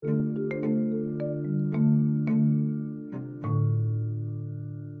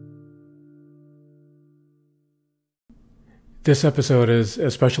This episode is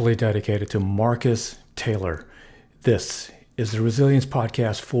especially dedicated to Marcus Taylor. This is the Resilience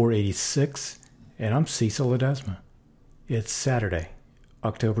Podcast 486, and I'm Cecil Ledesma. It's Saturday,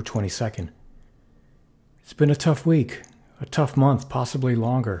 October 22nd. It's been a tough week, a tough month, possibly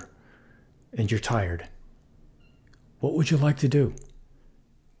longer, and you're tired. What would you like to do?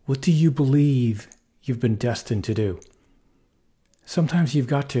 What do you believe you've been destined to do? Sometimes you've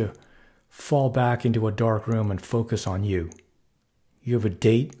got to fall back into a dark room and focus on you. You have a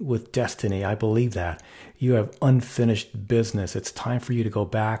date with destiny. I believe that. You have unfinished business. It's time for you to go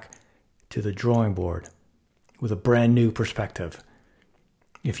back to the drawing board with a brand new perspective.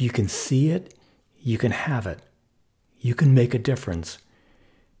 If you can see it, you can have it. You can make a difference.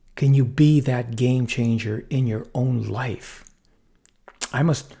 Can you be that game changer in your own life? I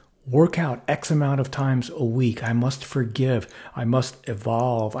must work out X amount of times a week. I must forgive. I must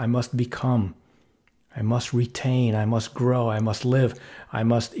evolve. I must become. I must retain, I must grow, I must live, I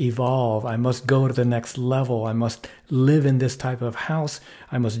must evolve, I must go to the next level, I must live in this type of house,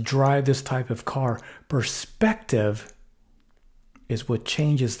 I must drive this type of car. Perspective is what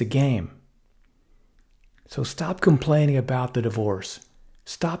changes the game. So stop complaining about the divorce.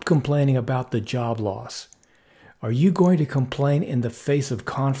 Stop complaining about the job loss. Are you going to complain in the face of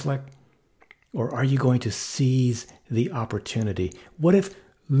conflict, or are you going to seize the opportunity? What if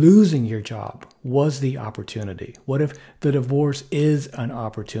losing your job was the opportunity? What if the divorce is an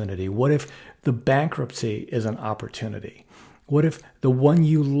opportunity? What if the bankruptcy is an opportunity? What if the one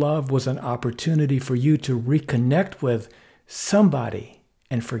you love was an opportunity for you to reconnect with somebody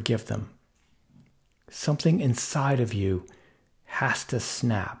and forgive them? Something inside of you has to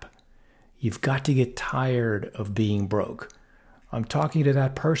snap. You've got to get tired of being broke. I'm talking to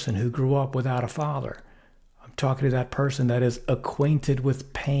that person who grew up without a father. I'm talking to that person that is acquainted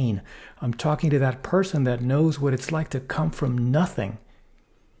with pain. I'm talking to that person that knows what it's like to come from nothing.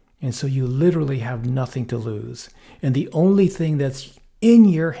 And so you literally have nothing to lose. And the only thing that's in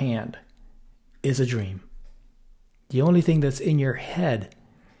your hand is a dream. The only thing that's in your head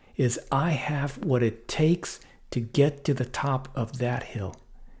is, I have what it takes to get to the top of that hill.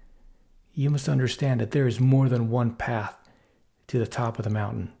 You must understand that there is more than one path to the top of the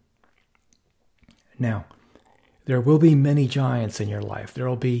mountain. Now, there will be many giants in your life. There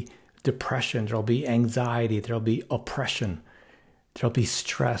will be depression. There will be anxiety. There will be oppression. There will be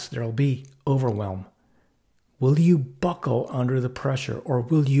stress. There will be overwhelm. Will you buckle under the pressure, or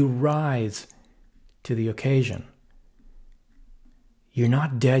will you rise to the occasion? You're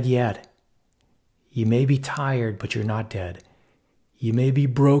not dead yet. You may be tired, but you're not dead. You may be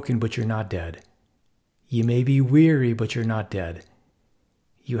broken, but you're not dead. You may be weary, but you're not dead.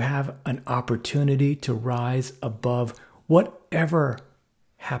 You have an opportunity to rise above whatever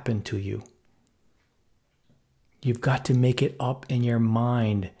happened to you. You've got to make it up in your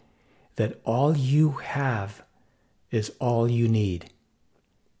mind that all you have is all you need.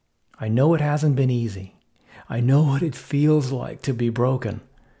 I know it hasn't been easy. I know what it feels like to be broken.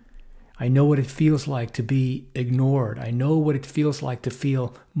 I know what it feels like to be ignored. I know what it feels like to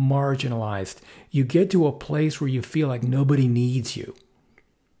feel marginalized. You get to a place where you feel like nobody needs you.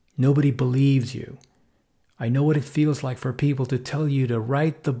 Nobody believes you. I know what it feels like for people to tell you to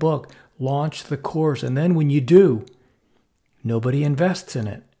write the book, launch the course, and then when you do, nobody invests in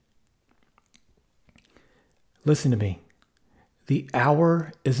it. Listen to me. The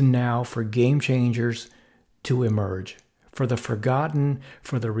hour is now for game changers to emerge, for the forgotten,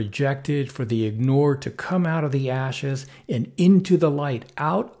 for the rejected, for the ignored to come out of the ashes and into the light,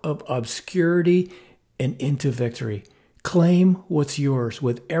 out of obscurity and into victory. Claim what's yours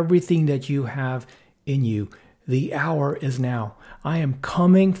with everything that you have in you. The hour is now. I am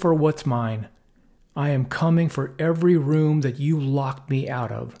coming for what's mine. I am coming for every room that you locked me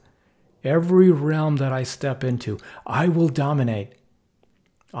out of. Every realm that I step into, I will dominate.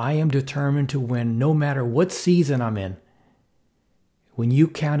 I am determined to win no matter what season I'm in. When you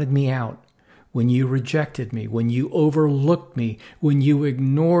counted me out, when you rejected me, when you overlooked me, when you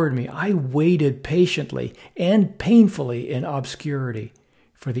ignored me, I waited patiently and painfully in obscurity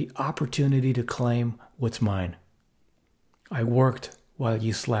for the opportunity to claim what's mine. I worked while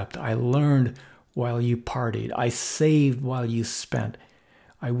you slept. I learned while you partied. I saved while you spent.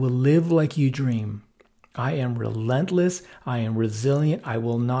 I will live like you dream. I am relentless. I am resilient. I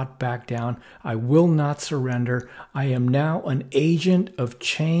will not back down. I will not surrender. I am now an agent of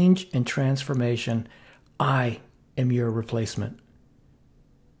change and transformation. I am your replacement.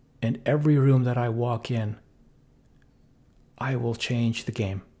 And every room that I walk in, I will change the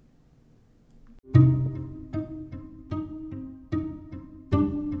game.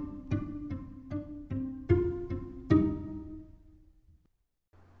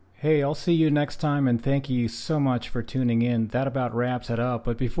 Hey, I'll see you next time, and thank you so much for tuning in. That about wraps it up.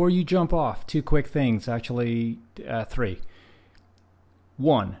 But before you jump off, two quick things, actually three.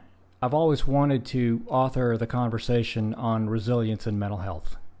 One, I've always wanted to author the conversation on resilience and mental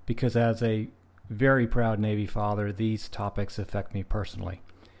health because as a very proud Navy father, these topics affect me personally.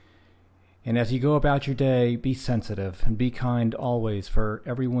 And as you go about your day, be sensitive and be kind always, for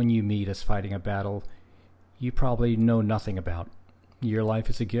everyone you meet is fighting a battle you probably know nothing about. Your life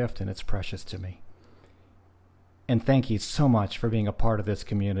is a gift and it's precious to me. And thank you so much for being a part of this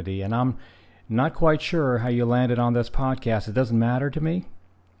community. And I'm not quite sure how you landed on this podcast. It doesn't matter to me.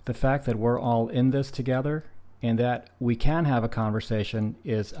 The fact that we're all in this together and that we can have a conversation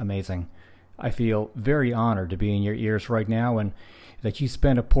is amazing. I feel very honored to be in your ears right now and that you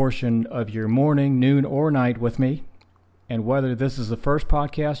spend a portion of your morning, noon, or night with me. And whether this is the first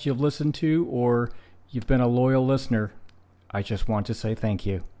podcast you've listened to or you've been a loyal listener, I just want to say thank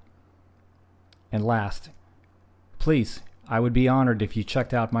you. And last, please, I would be honored if you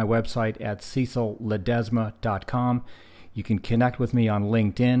checked out my website at cecilledesma.com. You can connect with me on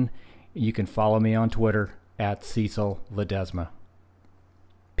LinkedIn. You can follow me on Twitter at Cecil Ledesma.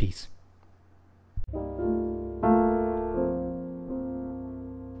 Peace.